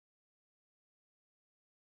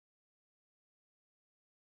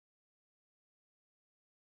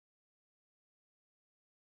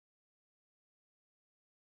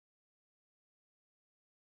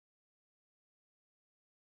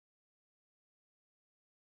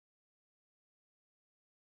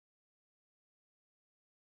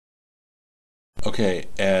Okay,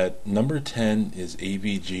 at number 10 is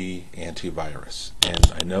AVG antivirus.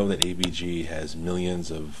 And I know that AVG has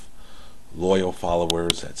millions of loyal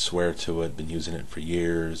followers that swear to it, been using it for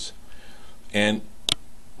years. And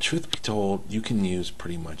truth be told, you can use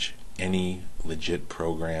pretty much any legit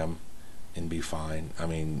program and be fine. I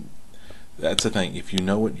mean, that's the thing. If you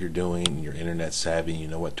know what you're doing, you're internet savvy, you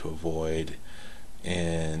know what to avoid,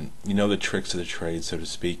 and you know the tricks of the trade, so to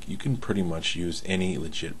speak, you can pretty much use any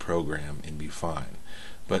legit program and be fine.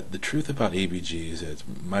 But the truth about AVG is that it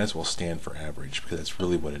might as well stand for average, because that's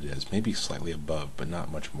really what it is. Maybe slightly above, but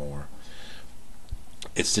not much more.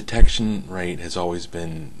 Its detection rate has always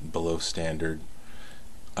been below standard,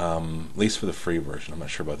 at least for the free version. I'm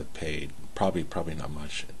not sure about the paid. Probably not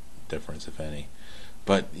much difference, if any.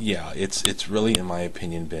 But yeah, it's really, in my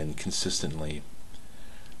opinion, been consistently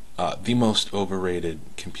the most overrated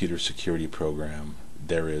computer security program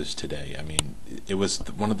there is today. I mean, it was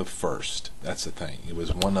one of the first. That's the thing. It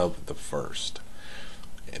was one of the first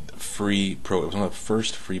It was one of the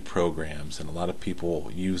first free programs, and a lot of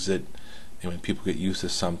people use it. And when people get used to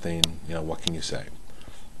something, what can you say?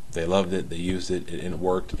 They loved it, they used it, and it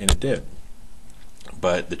worked, and it did.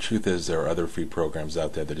 But the truth is, there are other free programs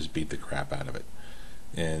out there that just beat the crap out of it.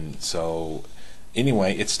 And so,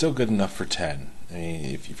 anyway, it's still good enough for 10. I mean,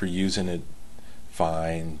 if you're using it,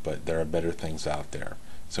 fine, but there are better things out there.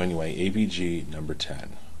 So anyway, AVG number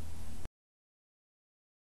 10.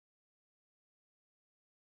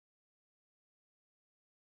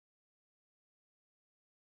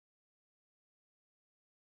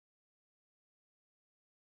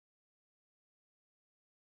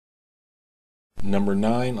 Number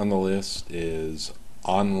 9 on the list is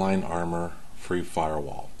Online Armor Free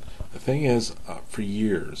Firewall. The thing is, for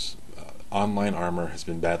years, Online Armor has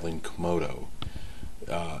been battling Komodo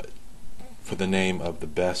for the name of the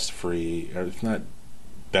best free, or if not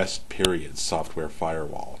best period, software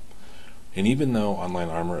firewall. And even though Online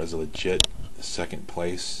Armor is a legit second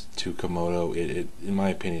place to Komodo, it in my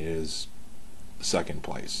opinion, is second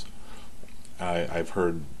place. I've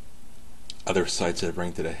heard other sites that have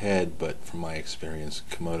ranked it ahead, but from my experience,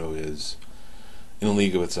 Komodo is in a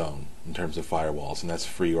league of its own in terms of firewalls, and that's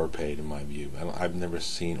free or paid in my view. I've never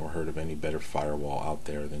seen or heard of any better firewall out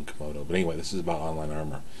there than Komodo. But anyway, this is about Online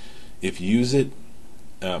Armor. If you use it,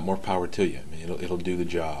 more power to you. I mean, it'll do the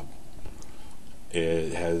job.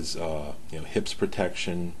 It has HIPS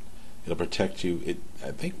protection. It'll protect you. I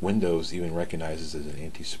think Windows even recognizes it as an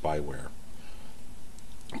anti-spyware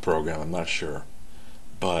program. I'm not sure,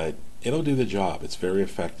 but it'll do the job. It's very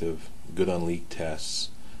effective. Good on leak tests.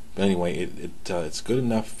 But anyway, it's good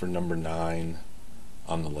enough for number 9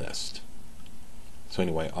 on the list. So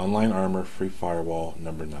anyway, Online Armor Free Firewall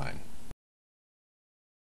number 9.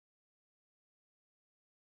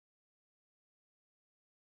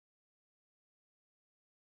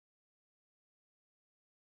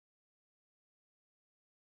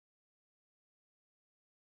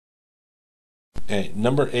 Okay,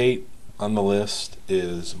 number 8 on the list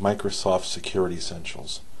is Microsoft Security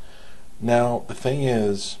Essentials. Now, the thing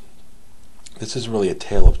is, this is really a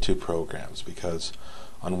tale of two programs, because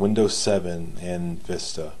on Windows 7 and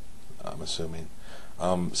Vista, I'm assuming,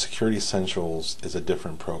 Security Essentials is a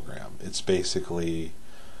different program. It's basically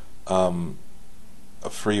a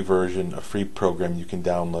free version, a free program you can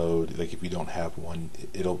download. Like if you don't have one,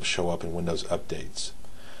 it'll show up in Windows updates.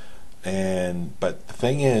 But the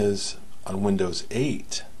thing is, on Windows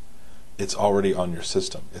 8, it's already on your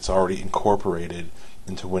system. It's already incorporated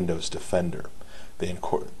into Windows Defender. They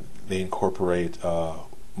incorporate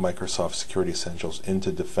Microsoft Security Essentials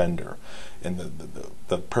into Defender, and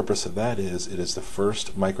the purpose of that is it is the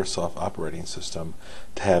first Microsoft operating system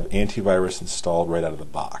to have antivirus installed right out of the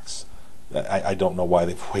box. I don't know why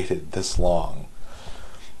they've waited this long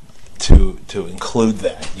to include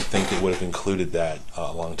that. You think they would have included that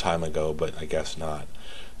a long time ago, but I guess not.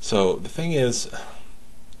 So the thing is,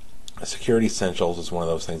 Security Essentials is one of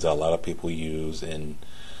those things that a lot of people use, and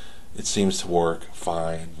it seems to work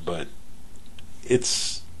fine, but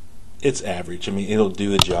it's average. I mean, it'll do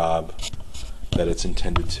the job that it's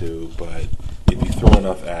intended to, but if you throw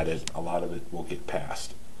enough at it, a lot of it will get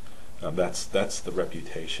passed. That's the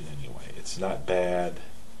reputation anyway. It's not bad,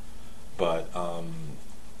 but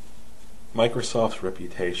Microsoft's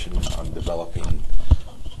reputation on developing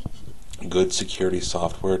good security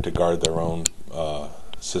software to guard their own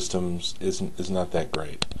systems is not that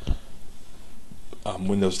great.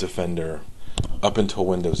 Windows Defender, up until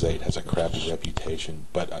Windows 8, has a crappy reputation,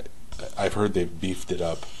 but I've heard they've beefed it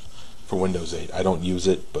up for Windows 8. I don't use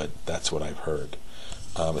it, but that's what I've heard.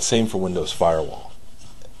 Same for Windows Firewall.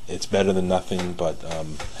 It's better than nothing, but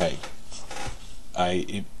hey,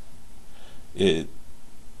 it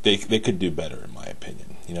they could do better, in my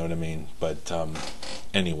opinion. You know what I mean? But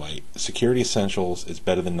anyway, Security Essentials is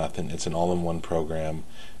better than nothing. It's an all-in-one program,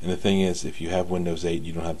 and the thing is, if you have Windows 8,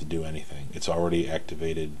 you don't have to do anything. It's already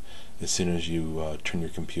activated as soon as you turn your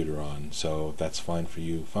computer on. So if that's fine for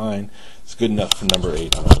you, fine. It's good enough for number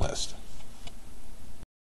 8 on our list.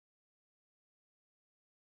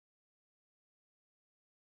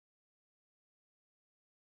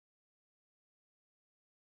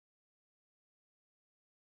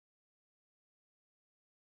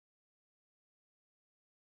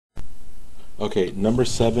 Okay, number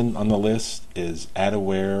 7 on the list is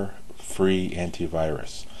Adaware free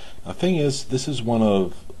antivirus. Now, the thing is, this is one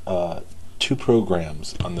of 2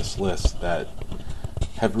 programs on this list that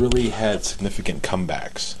have really had significant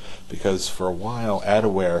comebacks, because for a while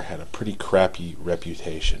Adaware had a pretty crappy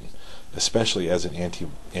reputation, especially as an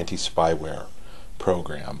anti-spyware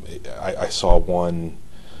program. I saw one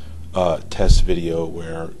test video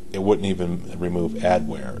where it wouldn't even remove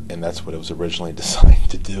adware, and that's what it was originally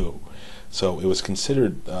designed to do. So it was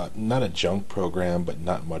considered not a junk program, but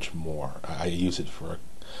not much more. I used it for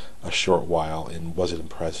a short while and wasn't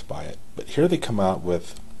impressed by it. But here they come out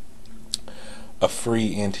with a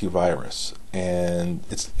free antivirus, and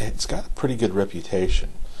it's got a pretty good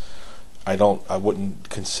reputation. I wouldn't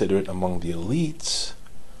consider it among the elites,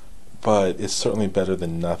 but it's certainly better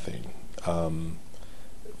than nothing. From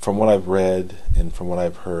what I've read and from what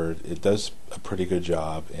I've heard, it does a pretty good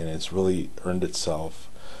job, and it's really earned itself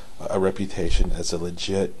a reputation as a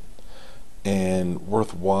legit and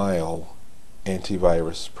worthwhile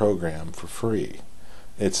antivirus program for free.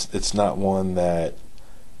 It's not one that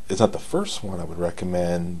it's not the first one I would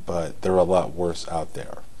recommend, but there are a lot worse out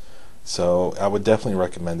there. So I would definitely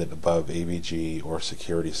recommend it above AVG or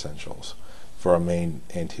Security Essentials for a main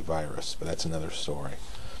antivirus, but that's another story.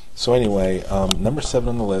 So anyway, number 7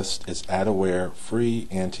 on the list is Adaware free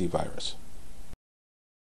antivirus.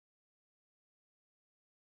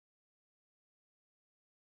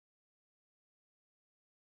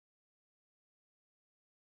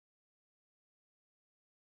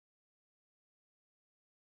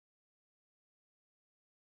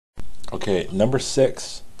 Okay, number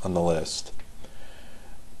 6 on the list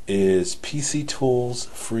is PC Tools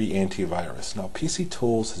free antivirus. Now, PC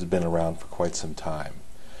Tools has been around for quite some time.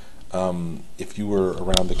 If you were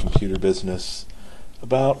around the computer business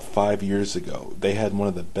about 5 years ago, they had one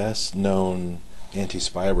of the best known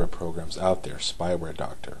anti-spyware programs out there, Spyware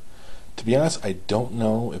Doctor. To be honest, I don't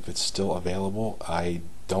know if it's still available. I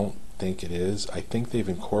don't think it is. I think they've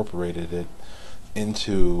incorporated it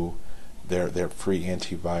into their free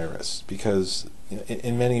antivirus, because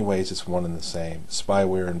in many ways it's one and the same.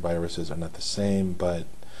 Spyware and viruses are not the same, but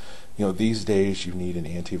these days you need an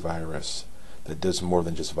antivirus that does more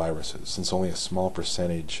than just viruses, since only a small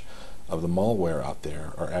percentage of the malware out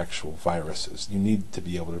there are actual viruses. You need to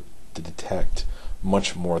be able to detect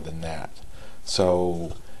much more than that.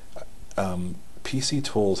 So PC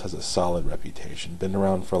Tools has a solid reputation, been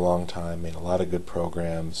around for a long time, made a lot of good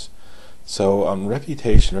programs. So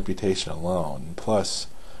reputation alone, plus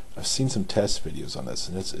I've seen some test videos on this,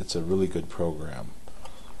 and it's a really good program.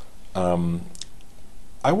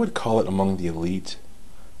 I would call it among the elite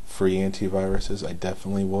free antiviruses. I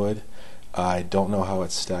definitely would. I don't know how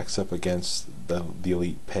it stacks up against the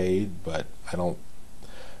elite paid, but I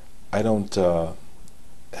don't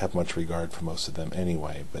have much regard for most of them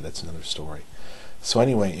anyway, but that's another story. So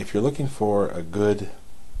anyway, if you're looking for a good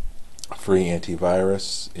free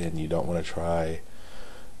antivirus and you don't want to try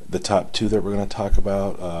the top 2 that we're going to talk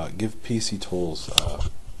about, give PC Tools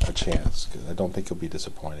a chance, because I don't think you'll be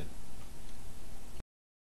disappointed.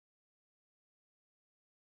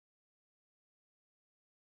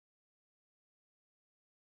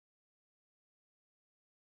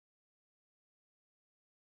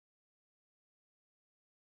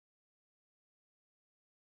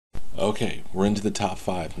 Okay, we're into the top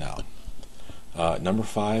 5 now. Number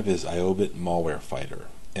 5 is lobit Malware Fighter,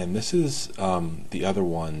 and this is the other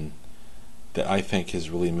one that I think has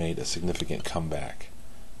really made a significant comeback.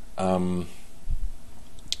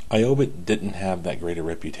 lobit didn't have that great a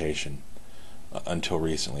reputation until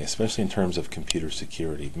recently, especially in terms of computer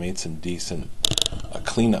security. It made some decent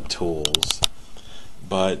cleanup tools,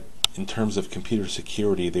 but in terms of computer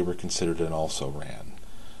security, they were considered an also-ran.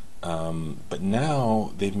 But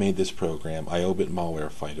now they've made this program, lobit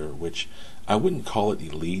Malware Fighter, which I wouldn't call it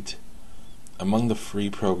elite. Among the free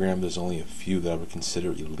program, there's only a few that I would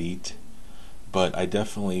consider elite, but I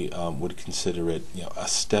definitely would consider it a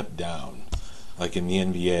step down. Like in the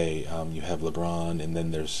NBA, you have LeBron, and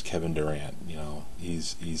then there's Kevin Durant.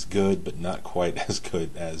 He's good, but not quite as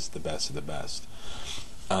good as the best of the best.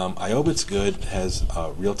 iObit's good. It has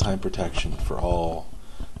real-time protection for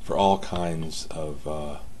all kinds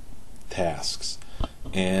of tasks,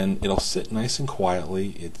 and it'll sit nice and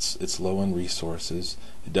quietly. It's low on resources.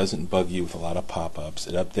 It doesn't bug you with a lot of pop-ups.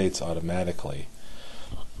 It updates automatically,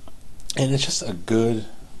 and it's just a good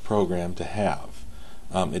program to have.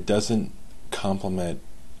 It doesn't complement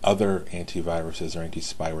other antiviruses or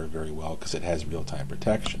anti-spyware very well because it has real-time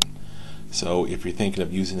protection. So if you're thinking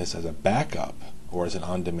of using this as a backup or as an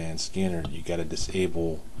on-demand scanner, you got to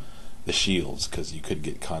disable the shields because you could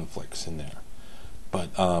get conflicts in there. But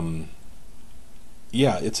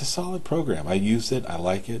yeah, it's a solid program. I use it. I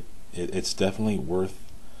like it. It's definitely worth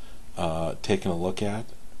taking a look at.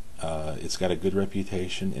 It's got a good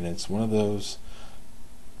reputation, and it's one of those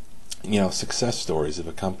success stories of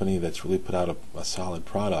a company that's really put out a solid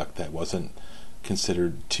product that wasn't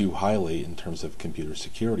considered too highly in terms of computer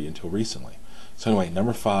security until recently. So anyway,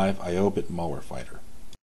 number 5, iObit Malware Fighter.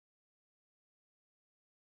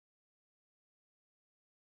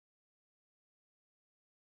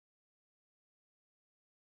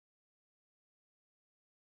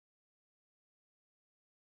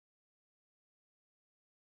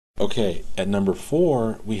 Okay, at number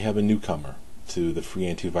 4, we have a newcomer to the free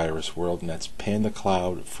antivirus world, and that's Panda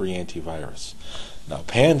Cloud Free Antivirus. Now,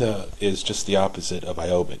 Panda is just the opposite of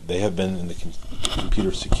iObit. They have been in the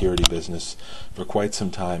computer security business for quite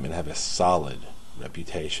some time and have a solid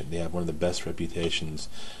reputation. They have one of the best reputations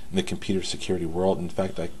in the computer security world. In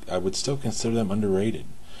fact, I would still consider them underrated.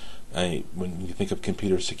 When you think of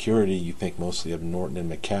computer security, you think mostly of Norton and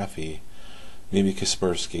McAfee, maybe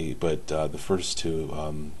Kaspersky, but the first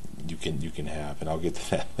two you can have, and I'll get to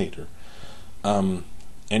that later.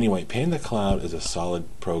 Anyway, Panda Cloud is a solid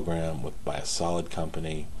program by a solid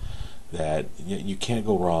company that you can't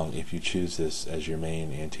go wrong if you choose this as your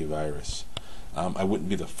main antivirus. I wouldn't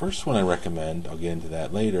be the first one I recommend. I'll get into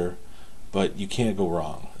that later, but you can't go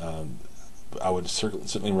wrong. I would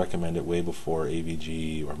certainly recommend it way before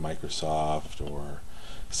AVG or Microsoft or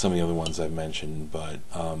some of the other ones I've mentioned. But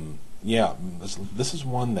yeah, this is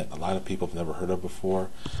one that a lot of people have never heard of before,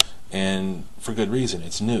 and for good reason.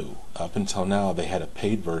 It's new. Up until now, they had a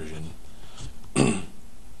paid version,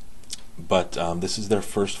 but this is their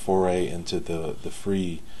first foray into the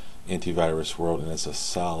free antivirus world, and it's a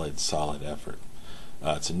solid effort.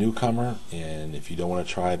 It's a newcomer, and if you don't want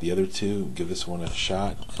to try the other two, give this one a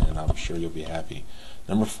shot, and I'm sure you'll be happy.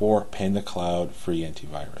 Number 4, Panda Cloud Free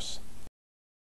Antivirus.